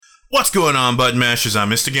What's going on, Button Mashers? I'm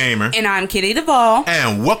Mr. Gamer. And I'm Kitty Duvall.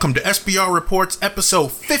 And welcome to SBR Reports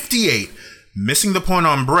episode 58, Missing the Point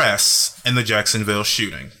on Breasts in the Jacksonville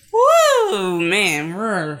Shooting. Woo,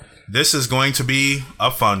 man. This is going to be a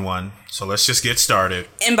fun one, so let's just get started.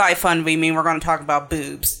 And by fun, we mean we're going to talk about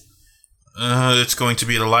boobs. It's going to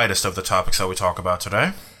be the lightest of the topics that we talk about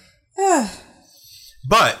today.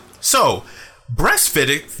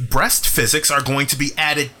 Breast physics are going to be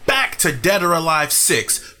added back to Dead or Alive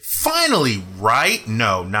 6. Finally, right?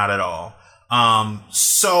 No, not at all.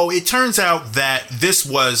 So it turns out that this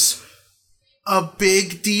was a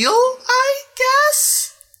big deal, I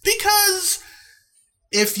guess? Because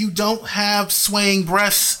if you don't have swaying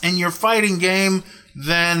breasts in your fighting game,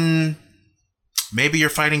 then maybe your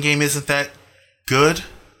fighting game isn't that good?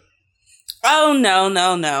 Oh,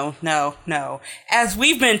 no. As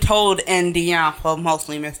we've been told in well,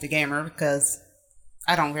 mostly Mr. Gamer, because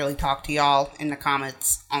I don't really talk to y'all in the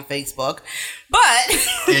comments on Facebook,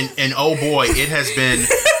 but and oh boy, it has been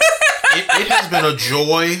a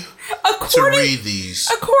joy to read these.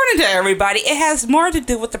 According to everybody, it has more to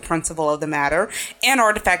do with the principle of the matter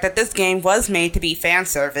and/or the fact that this game was made to be fan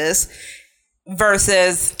service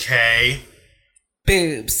versus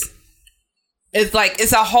boobs.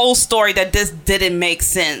 It's a whole story that just didn't make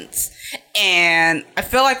sense, and I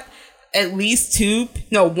feel like at least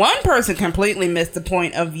one person completely missed the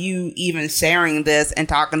point of you even sharing this and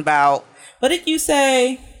talking about, what did you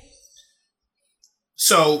say?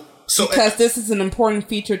 So because this is an important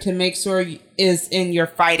feature to make sure is in your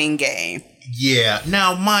fighting game. Yeah.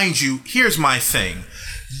 Now, mind you, here's my thing.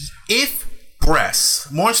 If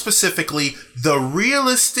breasts, more specifically, the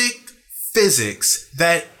realistic physics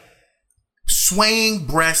that swaying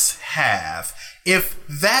breasts have, if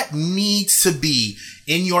that needs to be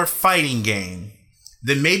in your fighting game,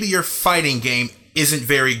 then maybe your fighting game isn't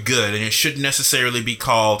very good and it shouldn't necessarily be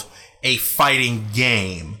called a fighting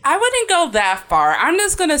game. I wouldn't go that far. I'm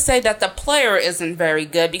just going to say that the player isn't very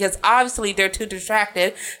good because obviously they're too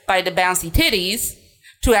distracted by the bouncy titties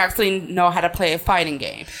to actually know how to play a fighting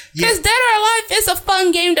game. Because Dead or Alive is a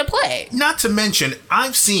fun game to play. Not to mention,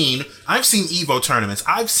 I've seen Evo tournaments.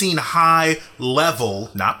 I've seen high level,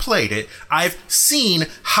 not played it. I've seen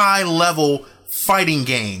high level fighting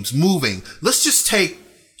games moving. Let's just take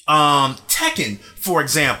Tekken, for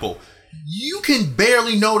example. You can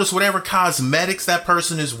barely notice whatever cosmetics that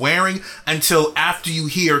person is wearing until after you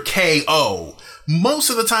hear KO. Most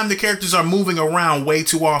of the time, the characters are moving around way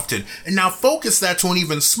too often. And now focus that to an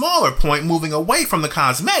even smaller point, moving away from the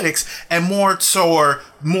cosmetics and more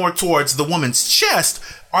towards the woman's chest.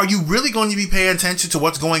 Are you really going to be paying attention to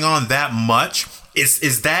what's going on that much?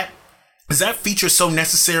 Is that feature so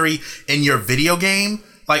necessary in your video game?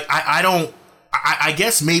 Like, I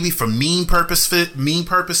guess maybe for meme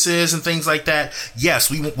purposes and things like that. Yes,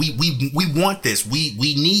 we want this. We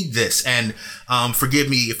need this. And forgive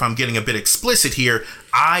me if I'm getting a bit explicit here.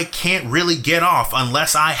 I can't really get off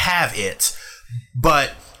unless I have it.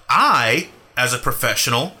 But I, as a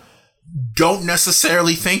professional, don't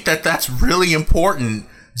necessarily think that that's really important.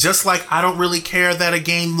 Just like I don't really care that a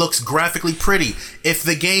game looks graphically pretty. If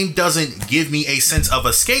the game doesn't give me a sense of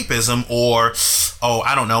escapism or,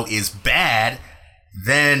 is bad,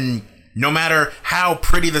 then no matter how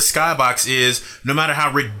pretty the skybox is, no matter how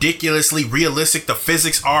ridiculously realistic the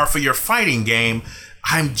physics are for your fighting game,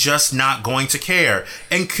 I'm just not going to care.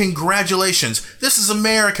 And congratulations, this is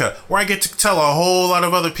America, where I get to tell a whole lot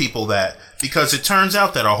of other people that. Because it turns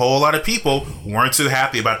out that a whole lot of people weren't too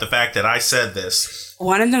happy about the fact that I said this.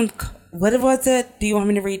 One of them, what was it? Do you want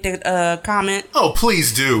me to read the comment? Oh,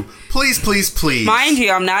 please do. Please. Mind you,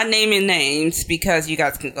 I'm not naming names because you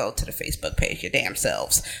guys can go to the Facebook page your damn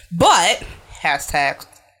selves. But, hashtag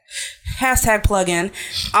plugin.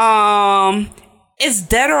 It's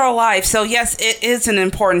Dead or Alive. So yes, it is an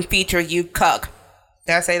important feature, you cuck.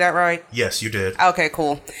 Did I say that right? Yes, you did. Okay,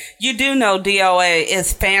 cool. You do know DOA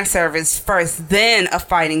is fan service first, then a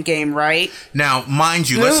fighting game, right? Now, mind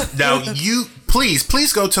you,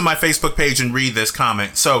 please go to my Facebook page and read this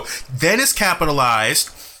comment. So, then is capitalized,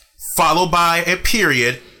 followed by a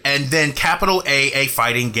period, and then capital A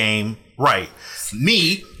fighting game, right?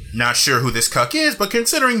 Me, not sure who this cuck is, but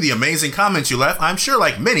considering the amazing comments you left, I'm sure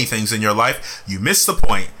like many things in your life, you missed the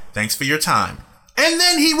point. Thanks for your time. And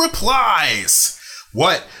then he replies,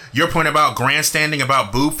 what? Your point about grandstanding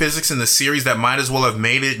about boob physics in the series that might as well have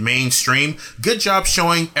made it mainstream? Good job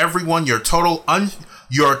showing everyone you're totally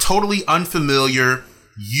unfamiliar.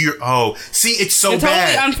 It's so you're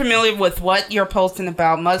bad. Totally unfamiliar with what you're posting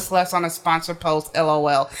about, much less on a sponsored post,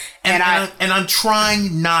 LOL. I'm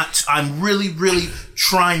really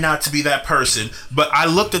trying not to be that person. But I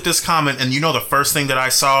looked at this comment and the first thing that I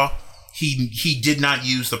saw, he did not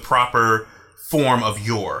use the proper form of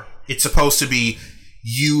your. It's supposed to be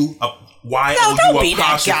you. Don't be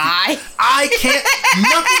that guy. I can't.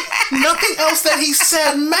 Nothing else that he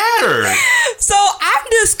said mattered. So I'm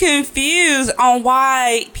just confused on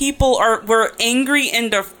why people were angry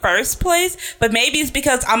in the first place. But maybe it's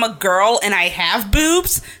because I'm a girl and I have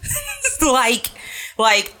boobs. like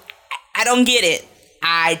I don't get it.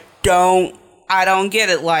 I don't get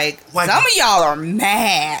it. Like some of y'all are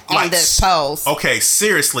mad on this post. Okay,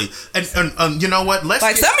 seriously, and you know what?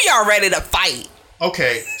 Some of y'all ready to fight.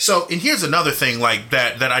 Okay, so and here's another thing like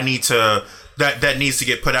that I need to that needs to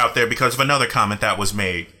get put out there because of another comment that was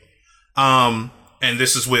made. And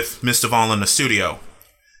this is with Ms. Duvall in the studio.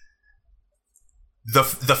 The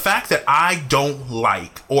fact that I don't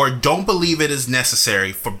like or don't believe it is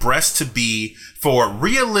necessary for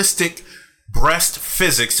realistic breast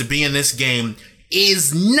physics to be in this game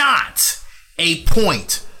is not a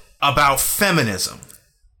point about feminism.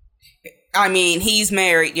 I mean, he's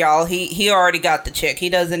married, y'all. He already got the chick. He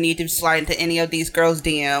doesn't need to slide into any of these girls'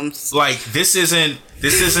 DMs. Like, this isn't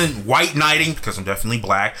white knighting because I'm definitely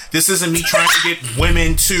black. This isn't me trying to get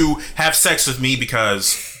women to have sex with me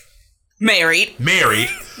because married.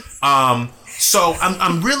 So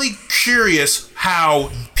I'm really curious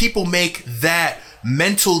how people make that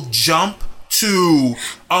mental jump to,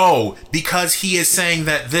 because he is saying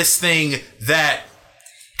that this thing that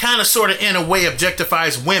kind of sort of in a way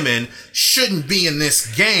objectifies women shouldn't be in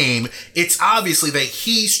this game. It's obviously that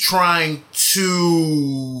he's trying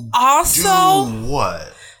to do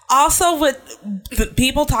what? Also, with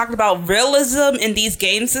people talking about realism in these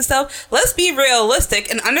games and stuff, let's be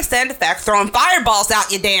realistic and understand the fact throwing fireballs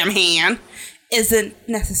out your damn hand isn't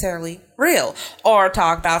necessarily real. Or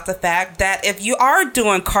talk about the fact that if you are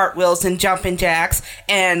doing cartwheels and jumping jacks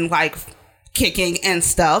and like kicking and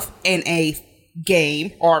stuff in a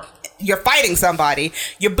game or you're fighting somebody,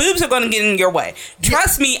 your boobs are going to get in your way.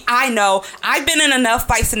 Trust me, I know. I've been in enough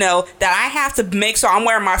fights to know that I have to make sure I'm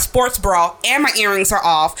wearing my sports bra and my earrings are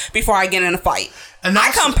off before I get in a fight. And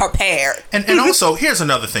I come prepared. And also, here's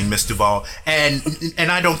another thing, Miss Duvall, and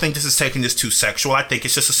I don't think this is taking this too sexual. I think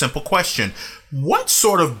it's just a simple question. What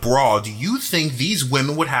sort of bra do you think these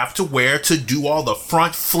women would have to wear to do all the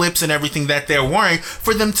front flips and everything that they're wearing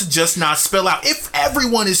for them to just not spill out? If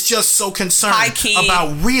everyone is just so concerned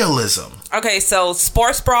about realism. Okay, so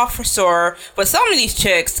sports bra for sure. But some of these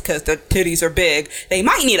chicks, because their titties are big, they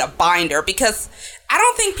might need a binder because I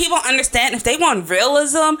don't think people understand if they want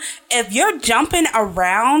realism, if you're jumping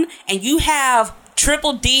around and you have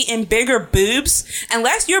triple D and bigger boobs,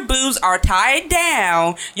 unless your boobs are tied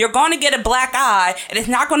down, you're going to get a black eye, and it's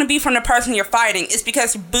not going to be from the person you're fighting. It's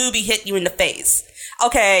because your boobie hit you in the face.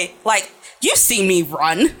 Okay, like, you see me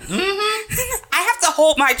run. Mm-hmm. I have to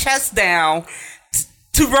hold my chest down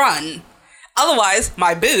to run. Otherwise,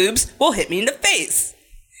 my boobs will hit me in the face.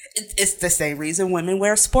 It's the same reason women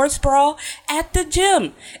wear sports bra at the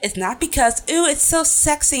gym. It's not because, ooh, it's so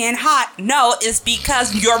sexy and hot. No, it's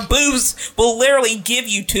because your boobs will literally give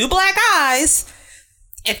you two black eyes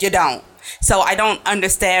if you don't. So I don't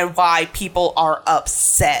understand why people are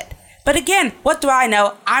upset. But again, what do I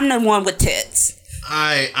know? I'm the one with tits.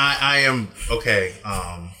 I am, okay.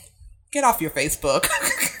 Get off your Facebook.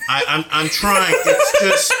 I'm trying. It's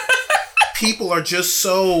just, people are just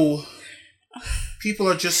so...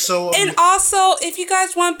 And also, if you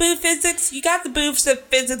guys want boob physics, you got the boob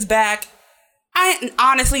physics back. I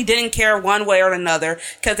honestly didn't care one way or another.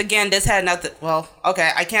 Because again, this had nothing... Well,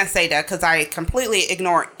 okay, I can't say that because I completely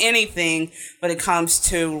ignore anything when it comes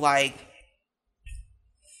to, like,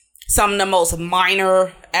 some of the most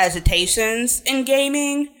minor agitations in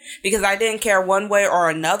gaming. Because I didn't care one way or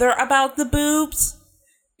another about the boobs.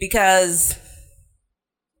 Because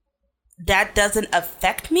that doesn't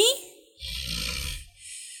affect me.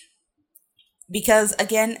 Because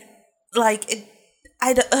again, like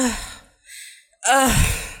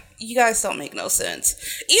you guys don't make no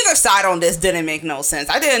sense. Either side on this didn't make no sense.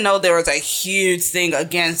 I didn't know there was a huge thing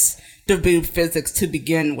against the boob physics to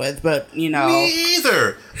begin with, but you know, me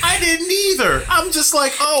either. I didn't either. I'm just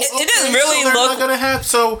like, it didn't really look. Not gonna have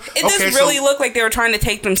so. It didn't really look like they were trying to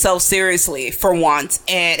take themselves seriously for once,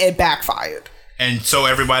 and it backfired. And so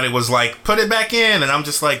everybody was like, put it back in. And I'm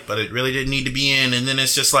just like, but it really didn't need to be in. And then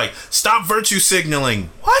it's just like, stop virtue signaling.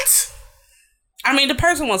 What? I mean, the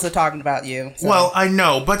person wasn't talking about you. So. Well, I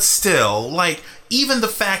know, but still, like, even the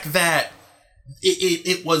fact that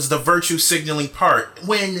it was the virtue signaling part,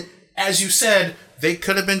 when, as you said, they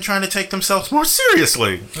could have been trying to take themselves more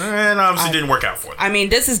seriously. And obviously didn't work out for them. I mean,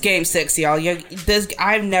 this is game 6, y'all.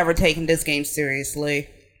 I've never taken this game seriously.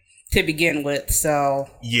 to begin with. So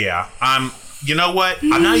yeah, you know what?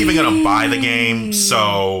 I'm not even gonna buy the game.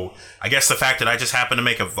 So I guess the fact that I just happened to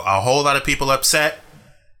make a whole lot of people upset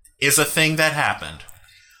is a thing that happened.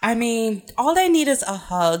 I mean, all they need is a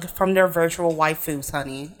hug from their virtual waifus,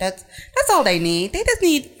 honey. That's all they need. They just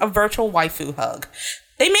need a virtual waifu hug.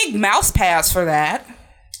 They make mouse pads for that.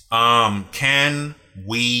 Can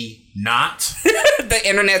we not? The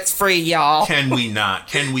internet's free, y'all. Can we not?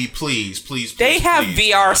 Can we please? They have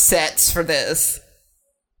please. VR sets for this.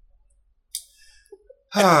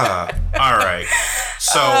 All right.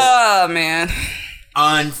 So, oh man.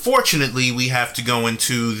 Unfortunately, we have to go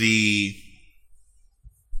into the.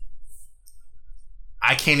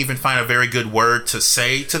 I can't even find a very good word to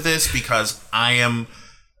say to this because my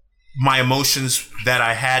emotions that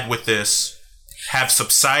I had with this have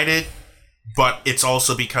subsided, but it's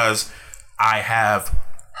also because I have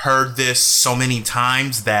heard this so many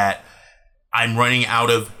times that I'm running out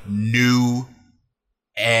of new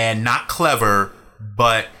and not clever,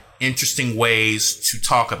 but interesting ways to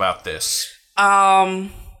talk about this.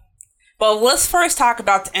 Well, let's first talk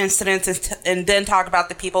about the incidents and then talk about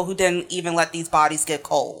the people who didn't even let these bodies get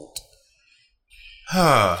cold.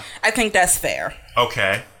 I think that's fair.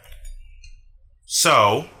 Okay.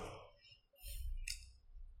 So,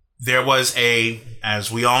 there was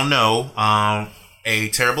as we all know, a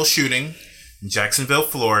terrible shooting in Jacksonville,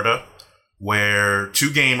 Florida, where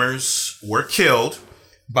 2 gamers were killed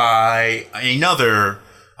by another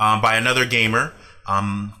gamer.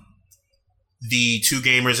 The 2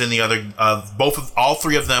 gamers in the other, all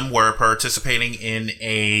 3 of them were participating in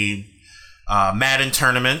a Madden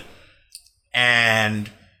tournament,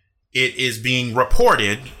 and it is being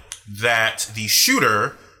reported that the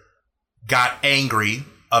shooter got angry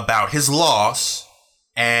about his loss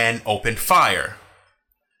and opened fire.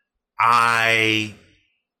 I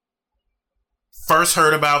first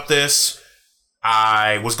heard about this.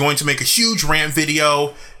 I was going to make a huge rant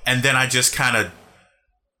video, and then I just kind of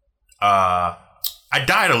I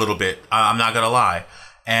died a little bit. I'm not gonna lie.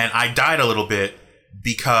 And I died a little bit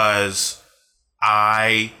because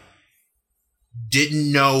I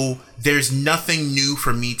didn't know there's nothing new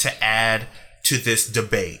for me to add to this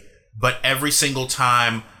debate. But every single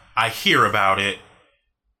time I hear about it,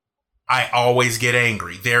 I always get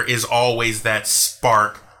angry. There is always that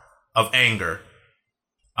spark of anger.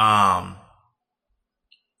 I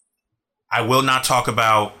will not talk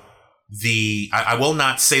about I will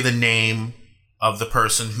not say the name of the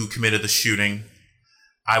person who committed the shooting.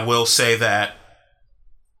 I will say that,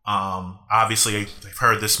 obviously, I've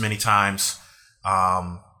heard this many times.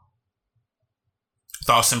 Thoughts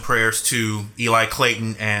and prayers to Eli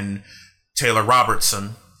Clayton and Taylor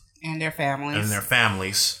Robertson. And their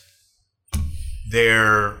families.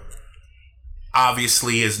 There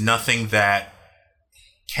obviously is nothing that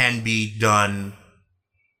can be done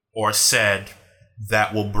or said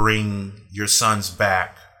that will bring your sons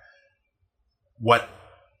back. What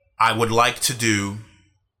I would like to do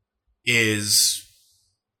is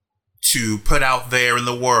to put out there in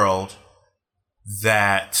the world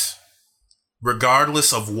that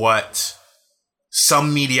regardless of what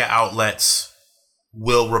some media outlets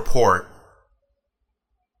will report,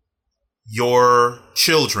 your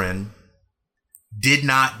children did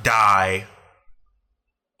not die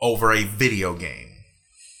over a video game.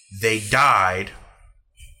 They died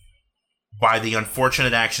by the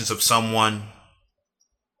unfortunate actions of someone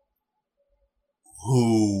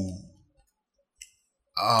who...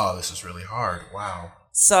 Oh, this is really hard. Wow.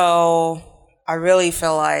 So, I really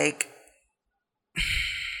feel like...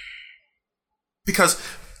 Because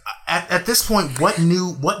at this point, what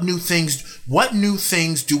new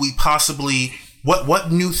things do we possibly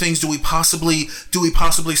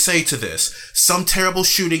say to this? Some terrible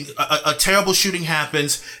shooting, a terrible shooting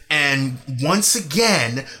happens, and once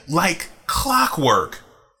again, like clockwork,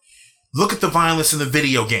 look at the violence in the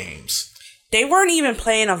video games. They weren't even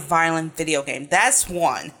playing a violent video game. That's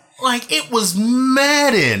one. Like, it was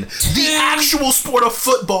Madden. The actual sport of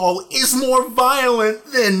football is more violent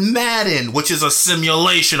than Madden, which is a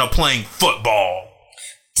simulation of playing football.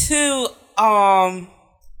 2,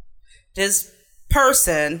 this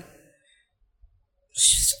person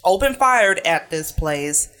open fired at this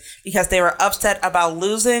place because they were upset about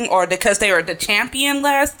losing, or because they were the champion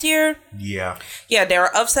last year. Yeah. Yeah, they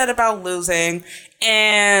were upset about losing,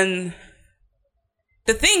 and...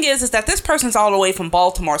 The thing is that this person's all the way from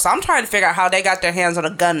Baltimore, so I'm trying to figure out how they got their hands on a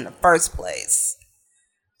gun in the first place.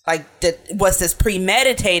 Like, was this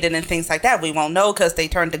premeditated and things like that? We won't know because they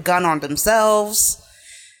turned the gun on themselves.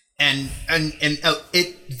 And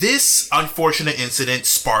this unfortunate incident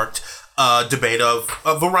sparked a debate of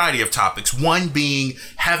a variety of topics. One being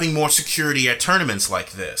having more security at tournaments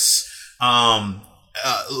like this. Evo,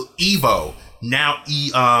 now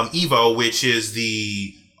Evo, which is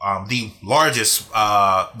the largest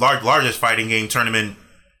fighting game tournament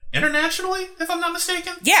internationally, if I'm not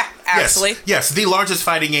mistaken. Yeah, actually. Yes, the largest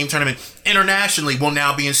fighting game tournament internationally will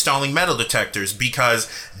now be installing metal detectors because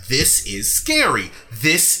this is scary.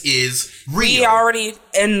 This is real. We already,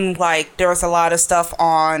 and like, there was a lot of stuff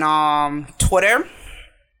on Twitter,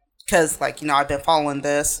 because, like, you know, I've been following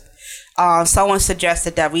this. Someone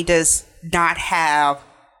suggested that we just not have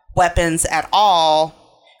weapons at all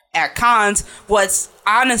at cons. What's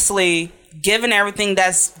honestly, given everything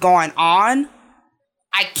that's going on,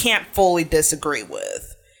 I can't fully disagree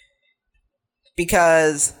with,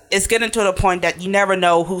 because it's getting to the point that you never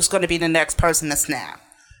know who's going to be the next person to snap.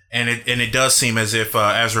 And it does seem as if,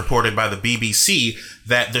 as reported by the BBC,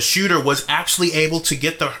 that the shooter was actually able to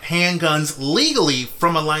get the handguns legally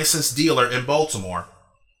from a licensed dealer in Baltimore.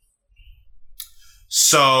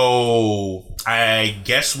 So I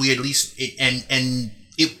guess we at least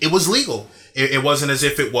it was legal. It wasn't as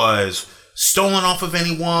if it was stolen off of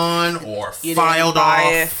anyone or filed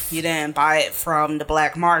off. You didn't buy it from the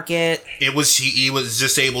black market. It was he was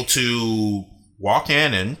just able to walk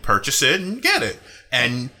in and purchase it and get it.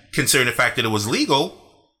 And considering the fact that it was legal,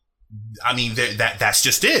 I mean that's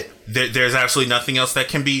just it. There's absolutely nothing else that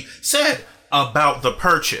can be said about the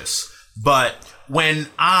purchase. But when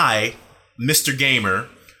I, Mr. Gamer,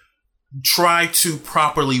 try to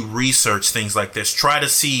properly research things like this, try to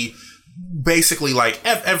see basically like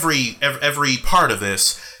every part of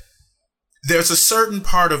this, there's a certain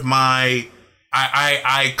part of my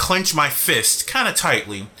I clench my fist kind of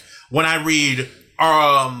tightly when I read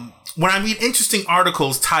interesting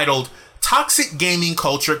articles titled "Toxic Gaming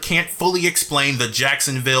Culture Can't Fully Explain the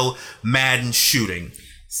Jacksonville Madden Shooting."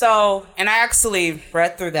 So, and I actually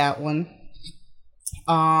read through that one.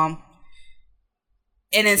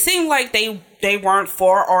 And it seemed like they weren't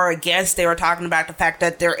for or against. They were talking about the fact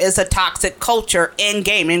that there is a toxic culture in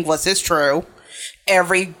gaming, which is true.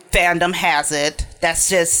 Every fandom has it. That's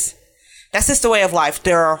just the way of life.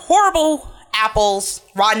 There are horrible apples,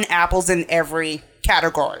 rotten apples in every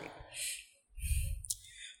category.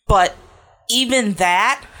 But even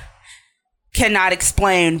that cannot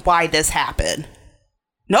explain why this happened.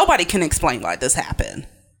 Nobody can explain why this happened.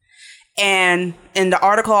 And the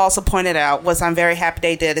article also pointed out, what I'm very happy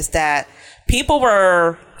they did, is that you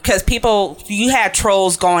had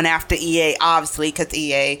trolls going after EA, obviously, because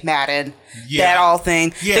EA, Madden, that all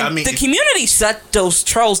thing. Yeah, the community shut those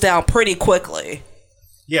trolls down pretty quickly.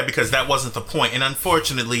 Yeah, because that wasn't the point. And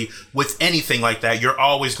unfortunately, with anything like that, you're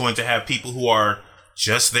always going to have people who are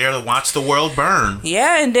just there to watch the world burn.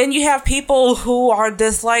 Yeah, and then you have people who are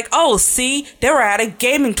just like, oh, see, they were at a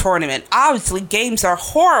gaming tournament. Obviously, games are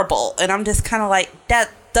horrible. And I'm just kind of like, that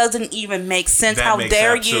doesn't even make sense. That makes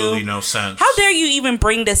absolutely no sense. How dare you even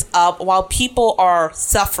bring this up while people are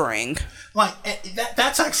suffering? Like,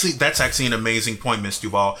 that's actually an amazing point, Ms.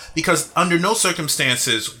 Duval, because under no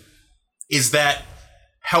circumstances is that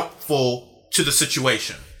helpful to the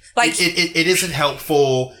situation. Like, it isn't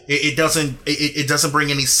helpful. It doesn't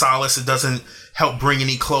bring any solace. It doesn't help bring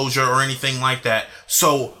any closure or anything like that.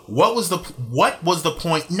 So what was the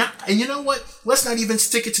point? And you know what? Let's not even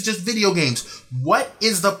stick it to just video games. What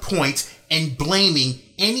is the point in blaming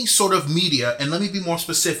any sort of media? And let me be more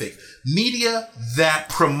specific. Media that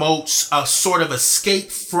promotes a sort of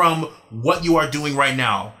escape from what you are doing right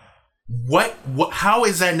now. How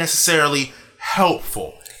is that necessarily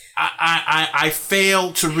helpful? I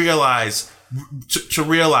fail to realize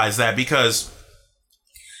that because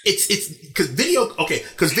because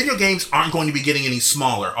video games aren't going to be getting any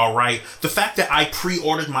smaller. All right, the fact that I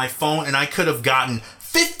pre-ordered my phone and I could have gotten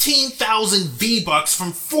 15,000 V-Bucks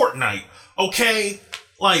from Fortnite. Okay,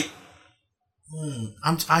 like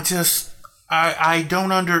I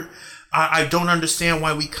don't understand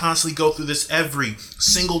why we constantly go through this every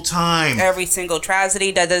single time. Every single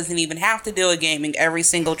tragedy that doesn't even have to do with gaming. Every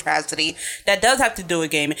single tragedy that does have to do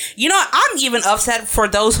with gaming. You know, I'm even upset for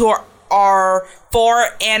those who are for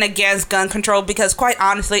and against gun control, because quite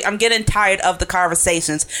honestly, I'm getting tired of the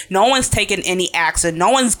conversations. No one's taking any action. No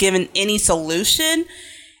one's given any solution.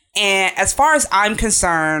 And as far as I'm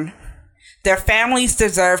concerned, their families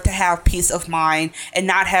deserve to have peace of mind and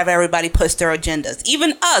not have everybody push their agendas.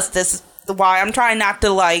 Even us. This is why I'm trying not to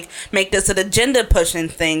like make this an agenda pushing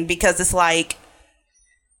thing, because it's like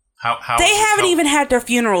how they haven't even had their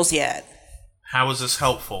funerals yet. How is this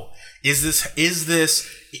helpful? Is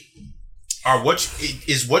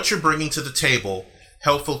what you're bringing to the table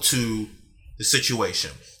helpful to the situation?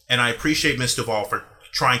 And I appreciate Ms. Duval for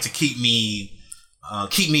trying to keep me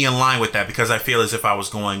in line with that, because I feel as if I was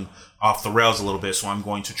going off the rails a little bit. So I'm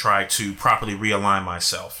going to try to properly realign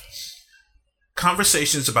myself.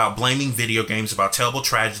 Conversations about blaming video games about terrible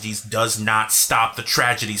tragedies does not stop the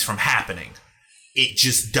tragedies from happening. It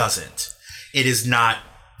just doesn't. It is not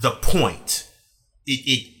the point.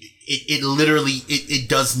 It literally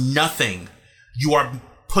does nothing. You are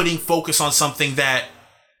putting focus on something that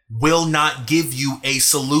will not give you a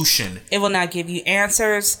solution. It will not give you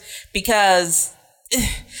answers, because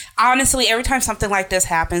honestly, every time something like this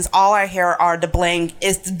happens, all I hear are the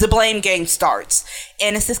blame game starts.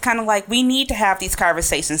 And it's just kind of like, we need to have these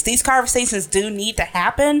conversations. These conversations do need to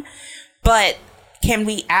happen, but can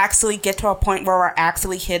we actually get to a point where we're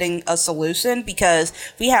actually hitting a solution? Because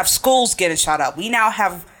we have schools getting shot up. We now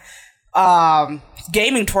have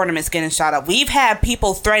gaming tournaments getting shot up. We've had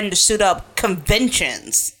people threaten to shoot up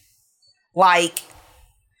conventions. Like,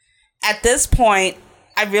 at this point,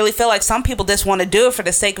 I really feel like some people just want to do it for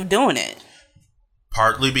the sake of doing it.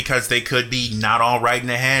 Partly because they could be not all right in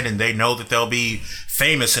the head, and they know that they'll be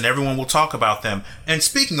famous and everyone will talk about them. And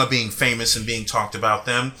speaking of being famous and being talked about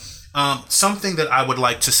them, something that I would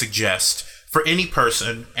like to suggest for any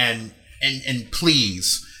person, and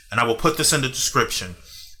please, and I will put this in the description,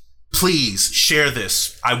 please share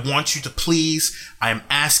this. I want you to please, I am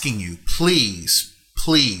asking you, please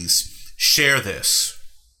share this.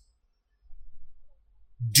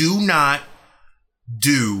 Do not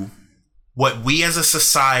do what we as a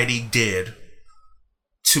society did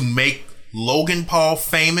to make Logan Paul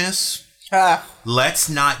famous. Let's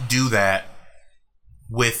not do that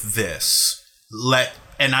with this.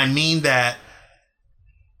 And I mean that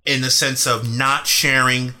in the sense of not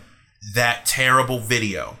sharing that terrible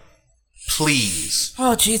video. Please.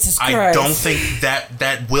 Oh, Jesus Christ. I don't think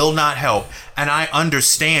that will not help. And I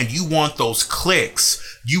understand you want those clicks.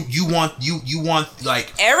 You want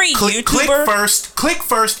like every YouTuber click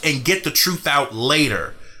first and get the truth out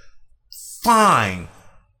later. Fine.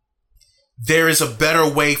 There is a better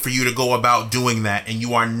way for you to go about doing that, and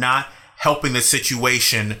you are not helping the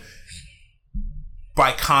situation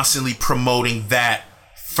by constantly promoting that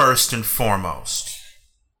first and foremost.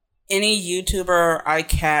 Any YouTuber I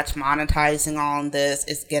catch monetizing on this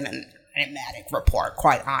is getting an automatic report,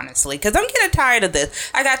 quite honestly, because I'm getting tired of this.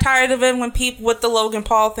 I got tired of it when people with the Logan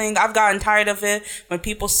Paul thing. I've gotten tired of it when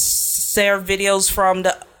people share videos from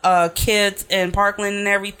the kids in Parkland and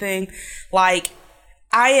everything. Like,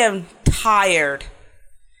 I am tired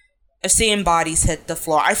of seeing bodies hit the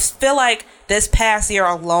floor. I feel like this past year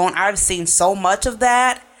alone, I've seen so much of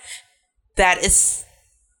that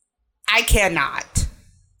I cannot.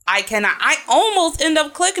 I almost end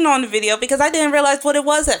up clicking on the video because I didn't realize what it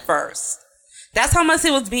was at first. That's how much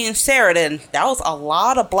it was being shared, and that was a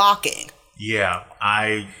lot of blocking. Yeah,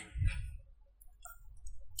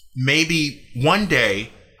 maybe one day,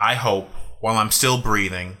 I hope, while I'm still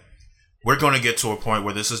breathing, we're going to get to a point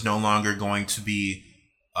where this is no longer going to be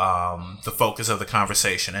the focus of the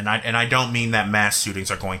conversation. And I don't mean that mass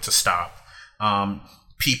shootings are going to stop.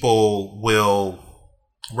 People will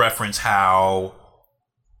reference how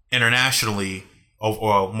internationally,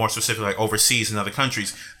 or more specifically, like overseas in other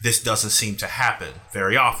countries, this doesn't seem to happen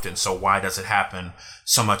very often. So why does it happen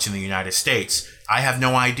so much in the United States? I have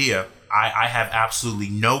no idea. I have absolutely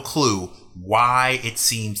no clue why it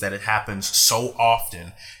seems that it happens so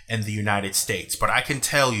often in the United States. But I can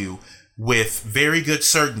tell you with very good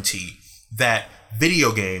certainty that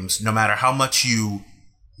video games, no matter how much you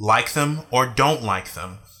like them or don't like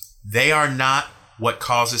them, they are not what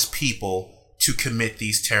causes people to commit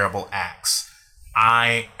these terrible acts.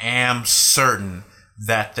 I am certain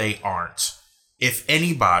that they aren't. If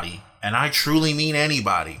anybody, and I truly mean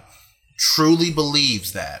anybody, truly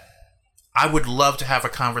believes that, I would love to have a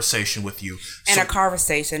conversation with you. And a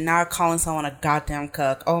conversation, not calling someone a goddamn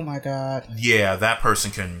cuck. Oh my God. Yeah, that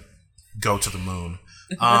person can go to the moon.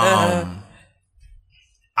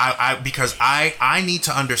 Because I need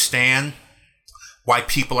to understand why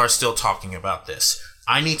people are still talking about this.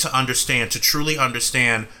 I need to truly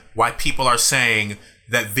understand why people are saying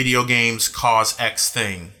that video games cause X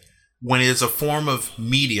thing, when it is a form of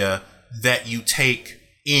media that you take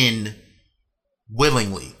in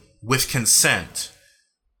willingly, with consent.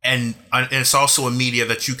 And it's also a media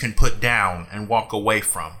that you can put down and walk away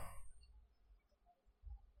from.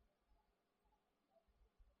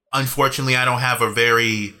 Unfortunately, I don't have a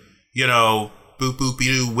very, boop boop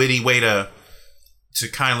doo witty way to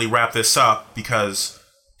kindly wrap this up, because,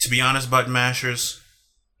 to be honest, button mashers,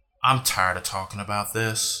 I'm tired of talking about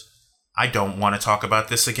this. I don't want to talk about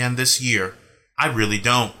this again this year. I really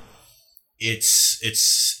don't.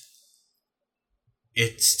 It's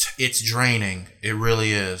it's draining. It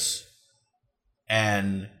really is.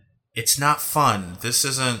 And it's not fun. This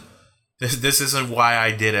isn't why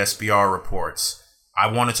I did SBR reports. I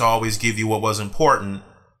wanted to always give you what was important,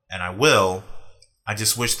 and I will. I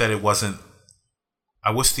just wish that it wasn't.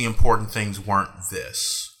 I wish the important things weren't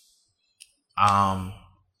this.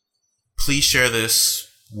 Please share this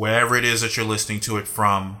wherever it is that you're listening to it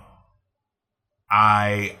from.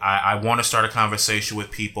 I want to start a conversation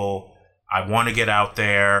with people. I want to get out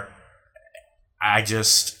there. I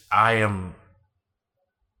am.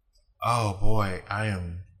 Oh boy, I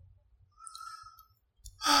am.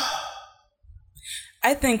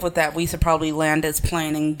 I think with that, we should probably land this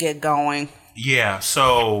plane and get going. Yeah,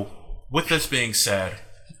 so with this being said,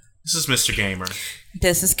 this is Mr. Gamer.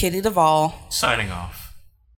 This is Kitty Duvall. Signing off.